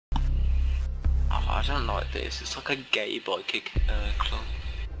I don't like this. It's like a gay biker club.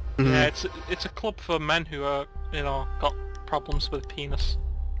 Yeah, it's a club for men who are, you know, got problems with penis.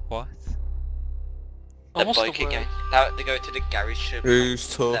 What? The What's the biker word? gang. They go to the garage.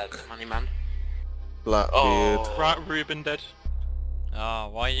 Who's took The money man. Blackbeard? Oh. Right, Ruben dead. Oh,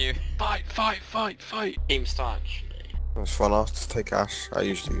 why you? Fight, fight, fight, fight! Team starch. It's fun. I'll just take Ash. I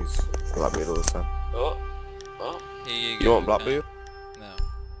usually use Blackbeard all the time. Oh. Oh. Here You want Blackbeard? No.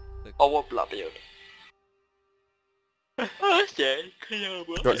 I want Blackbeard. Oh, yeah. Do you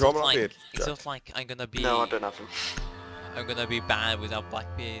want Blackbeard? It's just like I'm gonna be. No, I don't have him. I'm gonna be bad without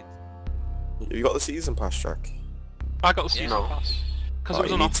Blackbeard. You got the season pass, Jack? I got the season No. pass. Because Oh, it was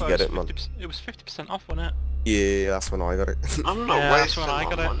you on need offer, to get it, man. it was 50% off, wasn't it? Yeah, that's when I got it. I'm not Yeah, that's wasting when I my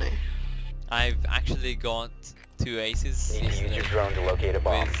got it. money. I've actually got 2 aces Need to use your drone to locate a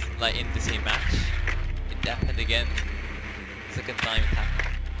bomb. with, like, in the same match. It happened again. Second time it happened.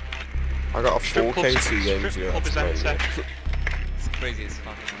 I got a Strip 4K club's- 2 games strip ago. club is That's empty. amazing. It's crazy as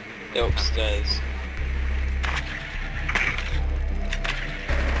fuck. They're upstairs.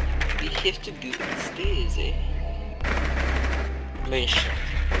 We have to go upstairs, eh? Main shot.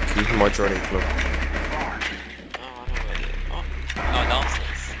 Keeping my Johnny Club. Oh, I don't really. Oh, Oh,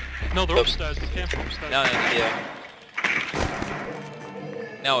 downstairs. No, they're upstairs. They came from upstairs. No, yeah.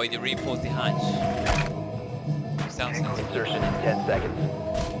 no, it reinforced the hatch. It's downstairs. Insertion in 10 seconds.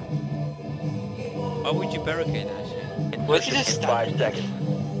 Why would you barricade, actually? Where's he just In 5 seconds.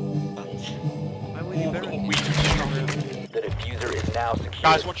 Why would you barricade? Weak and strong. The diffuser is now secure.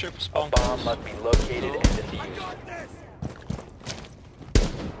 Guys, watch out for A spawn. bomb must be located and defused.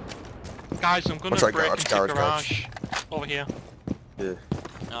 Guys, I'm gonna What's that, break garage, into garage, garage. Over here. Yeah.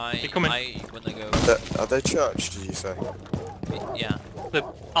 I coming. wanna go. Are they church, did you say? Yeah.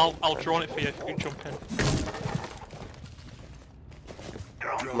 I'll drone it for you if you can jump in.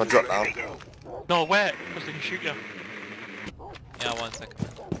 I'm gonna drop down. No, wait, because they can shoot you. Yeah, 1 second.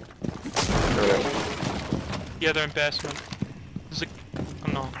 Yeah, they're in basement. There's a...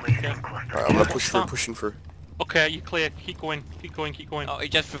 Oh, no. Yeah. Alright, I'm gonna push through, pushing through. Okay, you're clear. Keep going, keep going, keep going. Oh,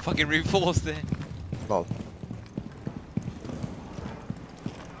 it just fucking reinforced it. Lol.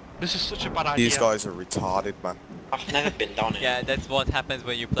 This is such a bad idea. These guys are retarded, man. I've never been down here. Yeah, that's what happens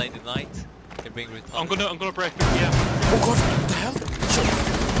when you play the night. You bring retarded. I'm gonna break through here. Oh god, what the hell?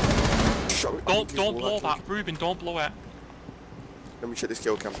 Shut it. Don't blow that, Ruben. Don't blow it. Let me check this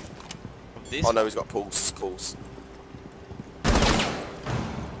kill cam. This? Oh no, he's got pulse. I'm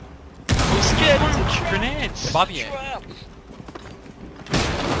scared. It's a Grenades. Above you. trap.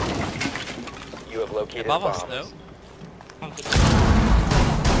 You have located Above a us, bomb. no? What the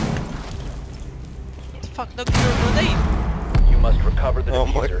fuck? No, you're a grenade! You must recover the Oh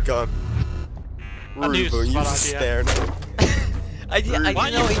my diffuser. god. I knew this was Ruben, a you bad just idea. staring at me. I didn't Why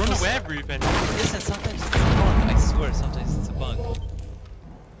know you it run was... away, Ruben? Listen, sometimes it's a bug. I swear, sometimes it's a bug.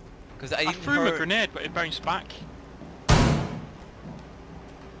 Because I I didn't threw him a heard... grenade, but it bounced back.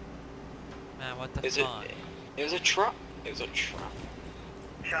 Man, what the Is it? fuck? It was a trap. It was a trap.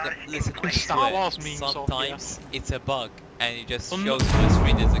 No, listen, I Star swear, Wars memes over sometimes it's a bug, and it just Unknown. shows on the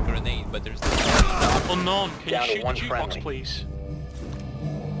screen as a grenade, but there's no... Unknown, can Down to you shoot the one jukebox, friendly. please?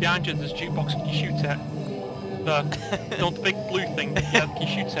 Behind you, there's a jukebox. Can you shoot it? The big blue thing. Yeah, can you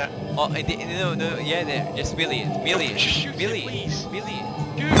shoot it? Oh, no, yeah, there, just melee it, melee it, Just shoot it, melee please. it, melee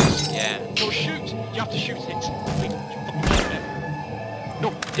it. Dude! Yeah. No, shoot! You have to shoot it. Wait, you fucking shoot it. No,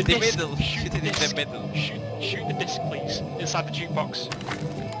 the The disc. middle, Shoot shoot the it in the disc. middle. Shoot the disc, please. Inside the jukebox.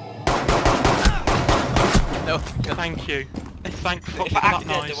 No, Thank you. Thank fuck If for I that act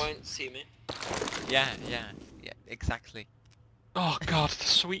dead, they noise. won't see me. yeah, exactly. Oh god, the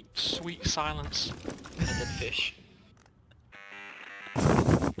sweet, sweet silence. I did fish.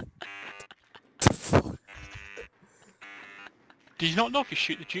 Did you not know if you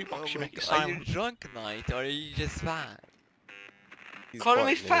shoot the jukebox, you make it Are you silent? drunk, Knight, or are you just fat? He's Calling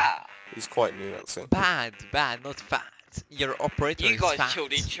quite me new. fat. He's quite new, that's it. Bad, not fat. Your operator You is guys fat.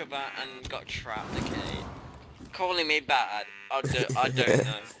 killed each other and got trapped, okay? Calling me bad, I don't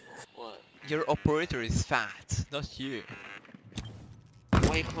know. What? Your operator is fat, not you.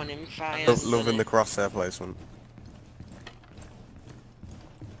 Why calling him fat? Loving the crosshair placement.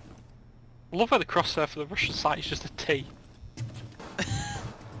 I love how the crosshair for the Russian side is just a T.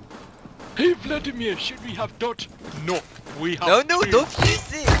 Hey Vladimir, should we have dot? No, we have No, two. don't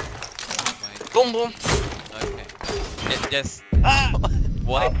use it! Oh Boom boom. my, okay. Just... Ah!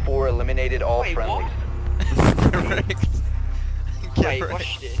 What? Op 4 eliminated all Wait, what? friendlies. Correct. Wait, Correct.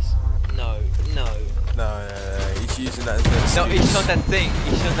 watch this. No, no. No, he's using that as an No, excuse. it's not that thing.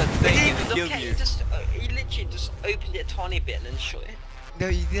 It's not that thing He and it killed okay, you. he literally just opened it a tiny bit and then shut it. No,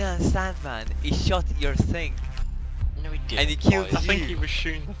 you didn't understand, man. He shot your thing. No, he didn't. And he killed boys. I think you. he was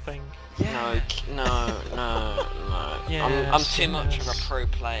shooting the thing. No, no. Yes, I'm too much of a yes. pro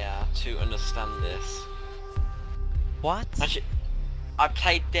player to understand this. What? Actually, I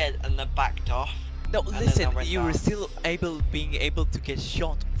played dead and then backed off. No, and then listen, I went you were down. still being able to get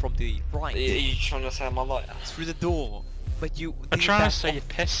shot from the right Are you trying to say I'm a liar? through the door, but you I'm didn't trying to back say off you're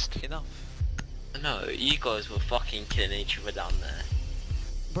pissed. enough, No, you guys were fucking killing each other down there.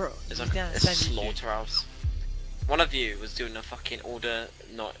 bro. It's You like didn't a understand, did you? slaughterhouse. One of you was doing a fucking order,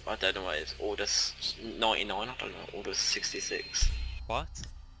 not I don't know what it is, order 99, I don't know, order 66. What? What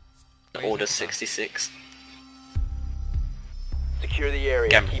are you Order talking about? 66. Secure the area.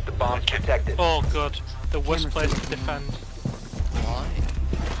 Gamma. Keep the bombs protected. Oh god, the worst place to defend. Why?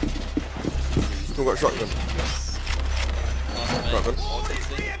 Who got shotgun? Shotgun.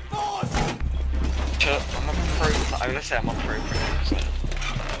 I'm a pro, I'm gonna say I'm a pro player, so.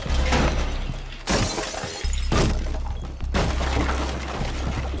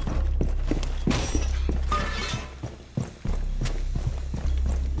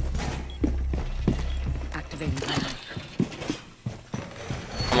 Activating timer.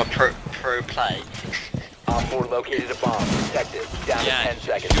 I'm a pro play. Op 4 located a bomb. Protect it. Down Yeah, to 10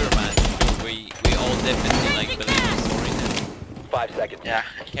 seconds. sure, man. Sure, we all definitely like believe the story now. 5 seconds. Yeah.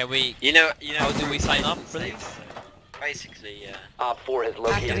 Can we? You know. How do we sign up for this? Basically, yeah. Op 4 has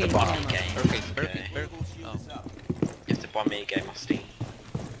located a Activating bomb. timer. Game. Perfect, Okay. perfect, perfect. Oh. You have to buy me a game on Steam.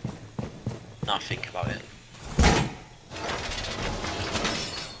 Now think about it.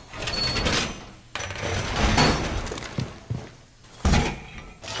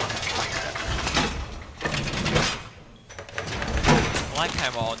 I like how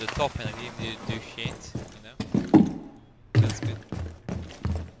I'm on the top and I didn't need to do shit, you know? That's good.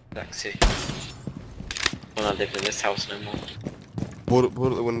 Sexy. When I live in this house no more. Board at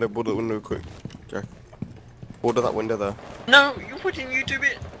the window quick, Jack. Board at that window there. No, why didn't you do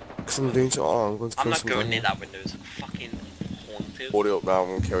it? Because I'm doing so. Oh, I'm going to kill I'm not someone going near here. that window, it's fucking haunted. Board it up now, I'm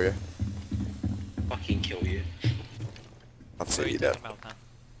going to kill you. Fucking kill you. That's What are it, you you're dead. talking about,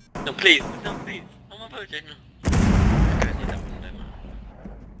 man? No, please, no, please. I'm a virgin. I'm going near that window, man.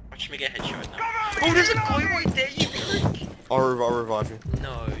 Watch me get headshot now. Oh, there's a guy right there, you prick! I'll revive you.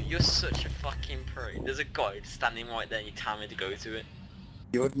 No, you're such a fucking pro. There's a guy standing right there and you tell me to go to it.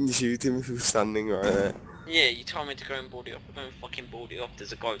 You wouldn't shoot him if he was standing right there. Yeah, you told me to go and board it up. I'm going to fucking board it up.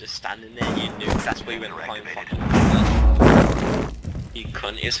 There's a guy just standing there. You knew that's where you went behind fucking. You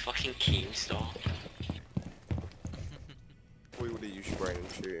cunt. It's fucking Keemstar. We would have used your brain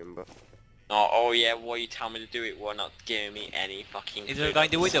and shoot him, but... Oh yeah, why you tell me to do it while not giving me any fucking... Is there a guy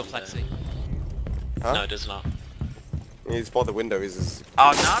in the window, clue? Flexi? Huh? No, there's not. He's by the window, he's...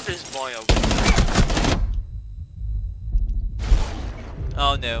 Oh, now there's boy over.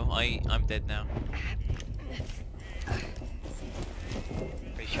 Oh no, I'm dead now.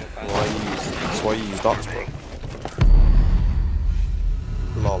 That's why you use dots, bro.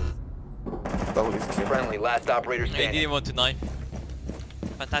 Lol. That was his kill. Friendly, last operator I standing. didn't want to knife.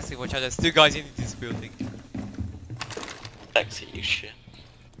 Fantastic, watch out, there's two guys in this building. Sexy, you shit.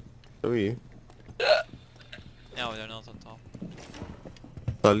 Who are you? No, they're not on top.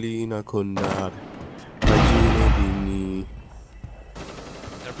 Salina Kundar. Regina Dini.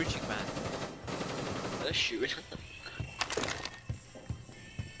 They're breaching, man. They're shooting.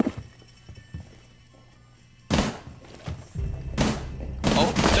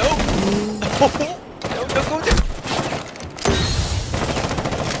 Oh, no! No, don't go there!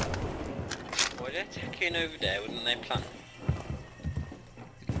 Why are they attacking over there? Wouldn't they plan?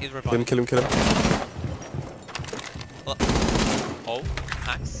 He's Kill him, reviving. kill him, kill him. Oh,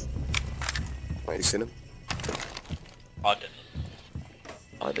 hacks. Wait, you seen him? I don't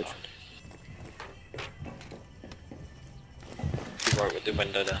know. I did. You're right with the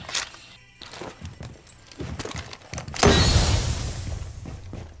window there.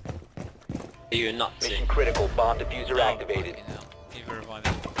 Are you a Nazi? Mission critical. Bomb diffuser activated. Fucking hell. He's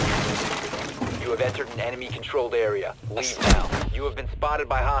reviving. You have entered an enemy controlled area. Leave now. You have been spotted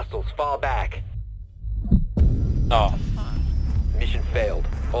by hostiles. Fall back. Oh. Mission failed.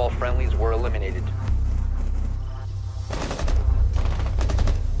 All friendlies were eliminated.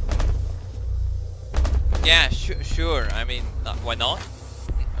 Yeah, sure. I mean, why not?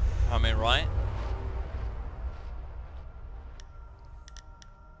 I mean, right?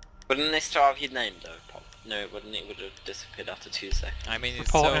 Wouldn't they start with your name though? No, it wouldn't. It would have disappeared after Tuesday. I mean, it's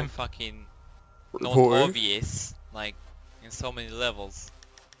Report so him. fucking not Report who? obvious, like, in so many levels.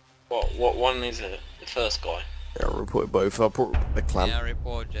 What one is it? The first guy? Yeah, I'll report both. I'll report the clan. Yeah,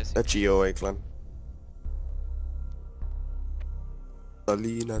 report Jesse. A GOA clan.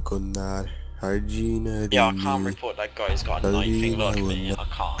 Alina Konar, Arjina Yeah, I can't report that guy's got a knife thing like me. I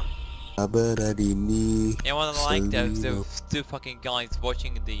can't. Abaradini. Yeah, what I like those two fucking guys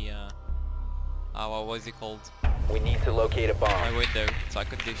watching the what was it called? We need to locate a My bomb. window, so I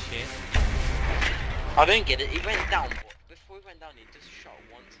could do shit. I don't get it. He went down, but before he went down, he just shot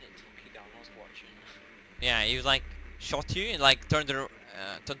once and it took you down. I was watching. Yeah, he was like shot you and like turned to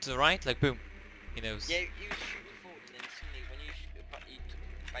the right, like boom. He knows. Yeah, he was shooting forward, and then suddenly when you but he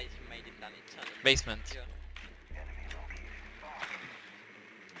basically made him down. It turned him. Basement. Yeah.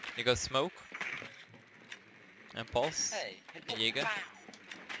 You got smoke and pulse Hey. and Jaeger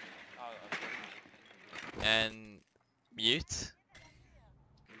Oh, okay. and mute.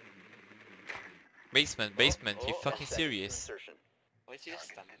 Basement, you fucking 10 seconds to serious? insertion. Why is he just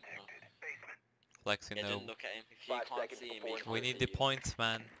standing there? Flexing Yeah, no. don't look at him. If you 5 can't seconds see him, before he We can't need see the you. points,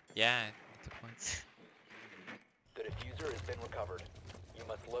 man. Yeah, the points. The diffuser has been recovered. You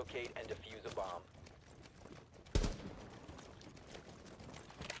must locate and defuse a bomb.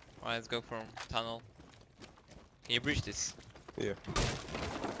 Alright, let's go from tunnel. Can you breach this? Yeah.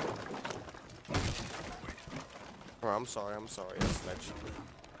 Oh, I'm sorry, it's ledge.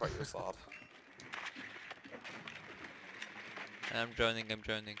 Right, you're sad. I'm joining. Guys,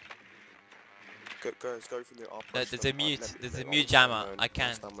 go from the up. There's a mute, jammer. I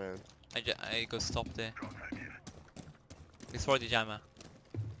can't. I go stop there. Destroy the jammer.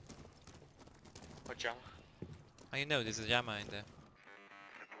 What jump? Oh, you know, there's a jammer in there.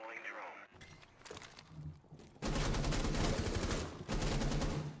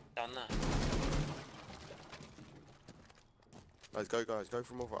 Down there. Guys, go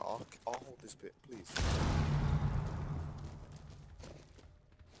from over. I'll hold this bit, please.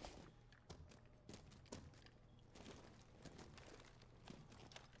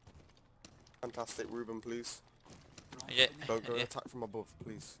 Fantastic, Ruben, please. Yeah. Go attack from above,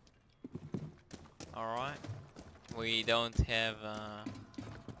 please. Alright. We don't have a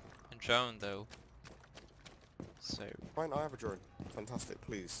drone though. So Fine, I have a drone. Fantastic,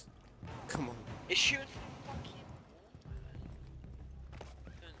 please. Come on. It's shooting from fucking wall, man.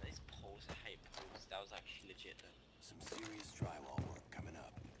 These poles, I hate poles. That was actually legit though. Some serious drywall work coming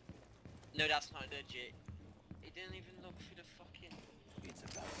up. No, that's not legit. It didn't even look through the fucking... It's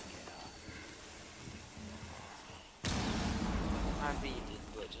about to get hot. I read it,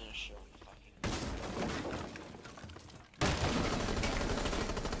 but it didn't show me fucking...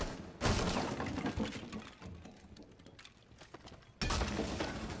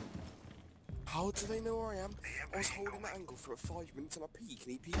 How do they know where I am? I was holding that angle for 5 minutes and I peek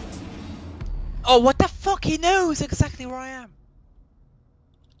and he peeked. oh, what the fuck? He knows exactly where I am.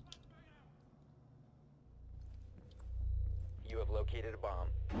 You have located a bomb.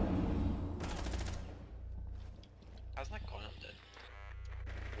 How's that going up there?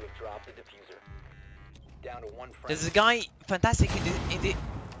 You have dropped the diffuser. Down to one friend. There's a guy fantastic in the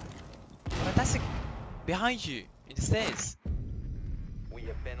fantastic behind you in the stairs. We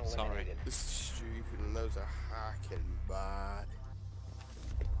have been Sorry. eliminated. This is stupid and those are hacking bad.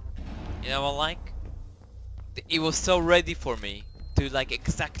 You know what, like? He was so ready for me to like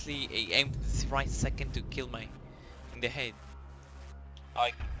exactly aim the right second to kill me in the head.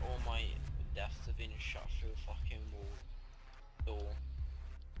 Like, all my deaths have been shot through a fucking wall door.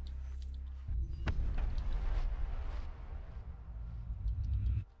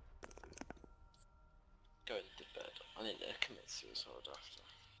 Going to bed. I need to commit suicide after.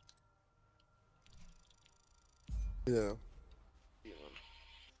 Yeah. Yeah, man.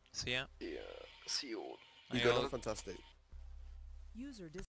 So yeah. Yeah. See you all. You I got al- it, fantastic. User